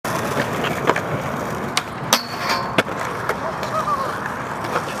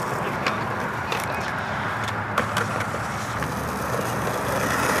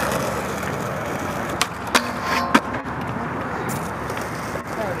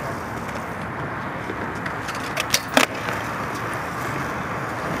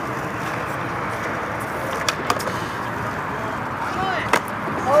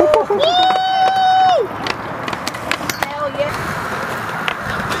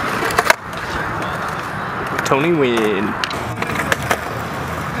Tony win.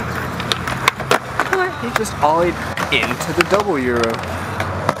 He just ollied into the double euro.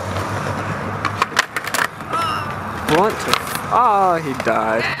 Blunt to, he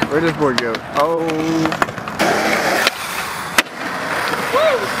died. Where'd his board go? Oh.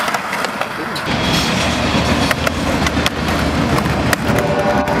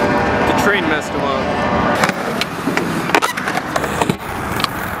 The train messed him up.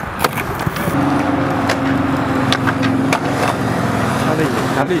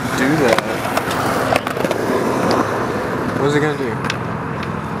 How do you do that? What's it gonna do?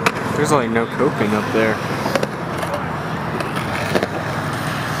 There's like no coping up there.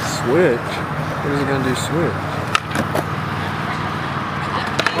 Switch? What is it gonna do switch?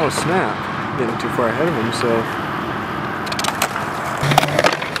 Oh snap. Getting too far ahead of himself.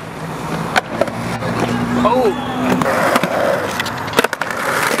 Oh!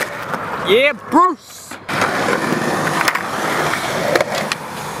 Yeah, Bruce!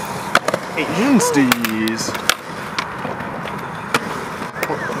 Instees.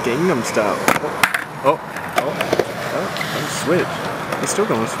 Gangnam style. Switch. He's still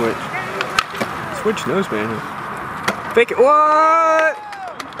gonna switch. Switch nose man. Fake it. What?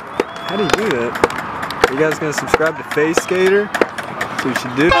 How do you do that? Are you guys gonna subscribe to Face Skater? That's what you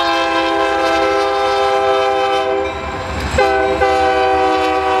should do.